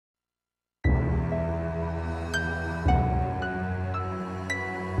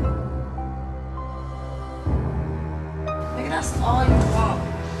That's all you want.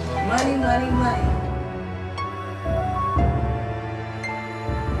 Money, money, money.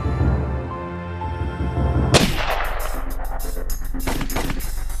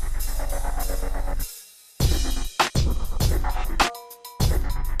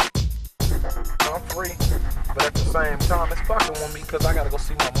 I'm free, but at the same time, it's fucking with me because I gotta go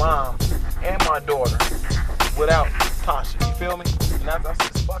see my mom and my daughter without Tasha. You feel me? And that's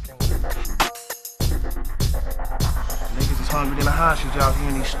just fucking with me. Niggas is hungry than the hostages out here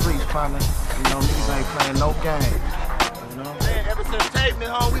in these streets, partner. You know, niggas ain't playing no games. You know? Man, ever since Taven been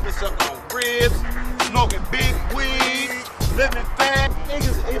home, we been sucking on ribs, smoking big weed, living fast.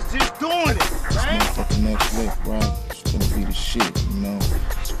 Niggas is just doing it, man. Motherfucking next lick, right? It's gonna be the shit, you know?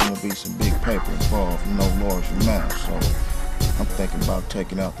 It's gonna be some big paper involved, no large amount. So I'm thinking about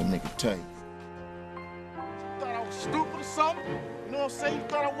taking out the nigga tape. Thought I was stupid or something? You know what I'm saying? You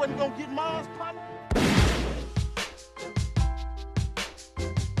thought I wasn't gonna get mine, partner?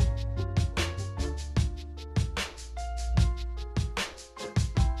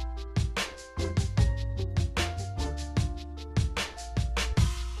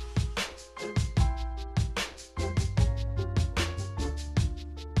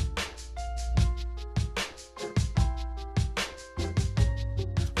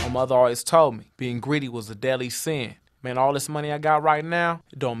 My mother always told me being greedy was a deadly sin. Man, all this money I got right now,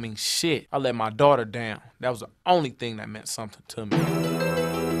 it don't mean shit. I let my daughter down. That was the only thing that meant something to me.